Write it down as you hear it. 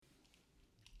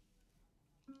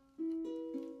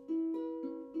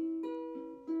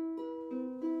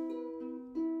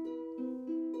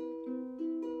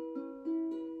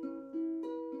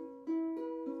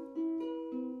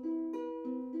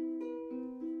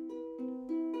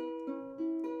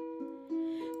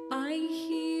I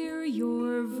hear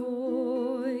your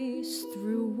voice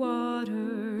through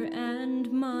water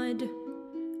and mud.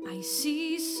 I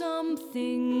see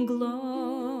something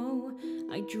glow.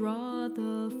 I draw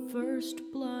the first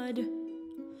blood.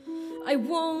 I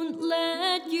won't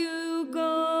let you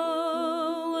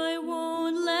go. I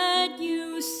won't let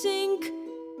you sink.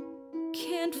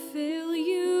 Can't fail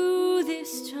you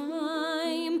this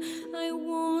time. I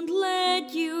won't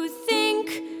let you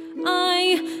think.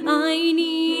 I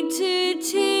need to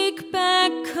take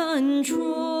back control.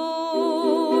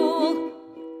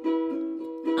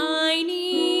 I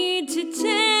need to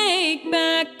take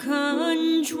back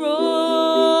control.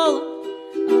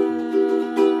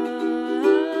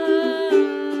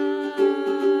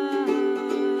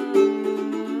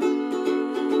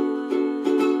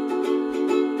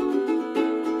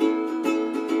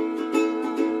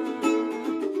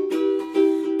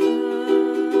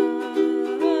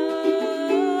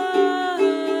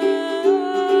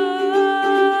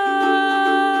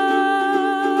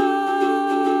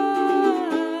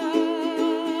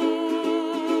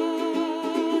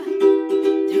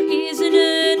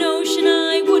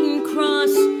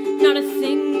 Not a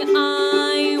thing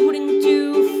I wouldn't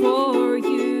do for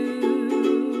you.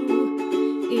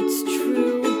 It's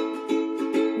true,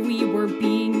 we were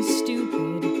being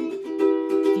stupid.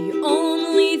 The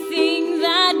only thing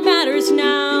that matters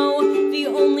now, the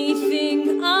only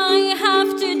thing I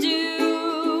have to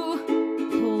do,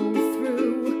 pull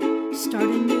through, start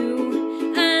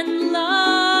anew, and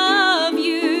love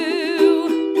you.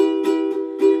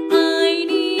 I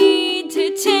need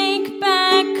to take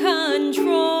back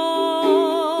control.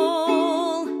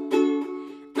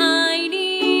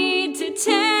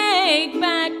 Take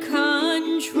back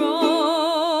control.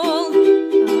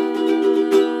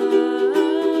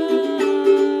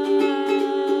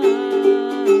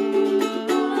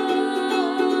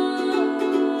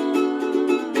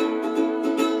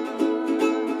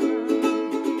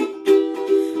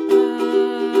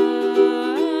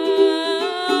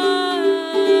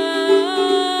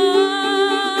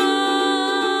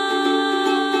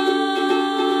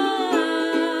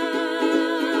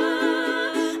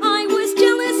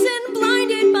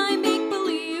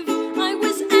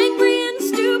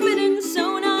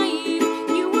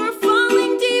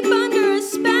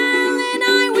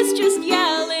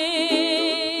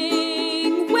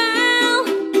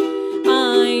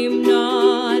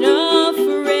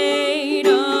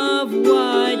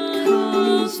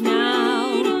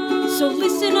 So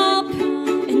listen up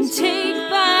and take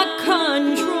back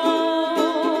control.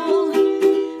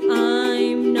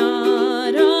 I'm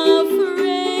not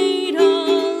afraid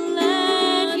I'll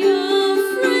let you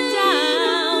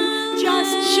down.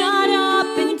 Just shut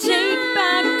up and take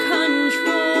back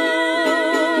control.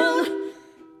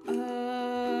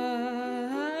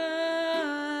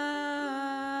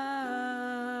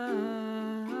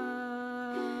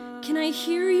 Can I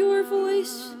hear your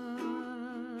voice?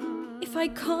 If I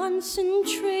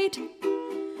concentrate